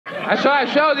I saw a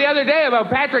show the other day about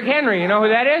Patrick Henry. You know who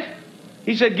that is?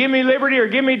 He said, give me liberty or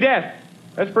give me death.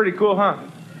 That's pretty cool, huh?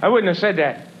 I wouldn't have said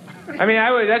that. I mean,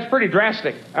 that's pretty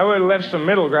drastic. I would have left some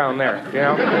middle ground there, you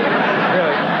know? Really.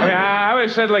 I mean, I would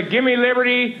have said, like, give me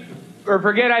liberty or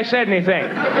forget I said anything, you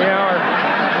know?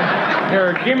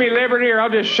 Or give me liberty or I'll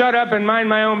just shut up and mind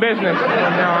my own business from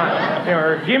now on. You know,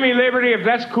 or give me liberty if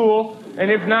that's cool, and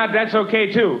if not, that's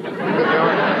okay, too. You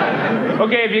know?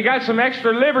 Okay, if you got some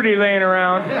extra liberty laying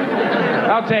around,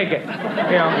 I'll take it. You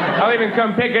know, I'll even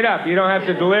come pick it up. You don't have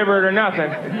to deliver it or nothing.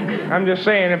 I'm just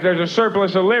saying, if there's a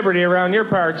surplus of liberty around your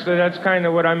parts, that's kind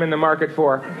of what I'm in the market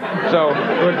for. So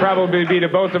it would probably be to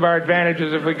both of our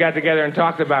advantages if we got together and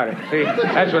talked about it. See,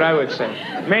 that's what I would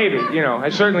say. Maybe, you know, I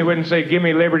certainly wouldn't say, give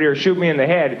me liberty or shoot me in the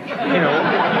head. You know,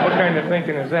 what kind of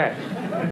thinking is that?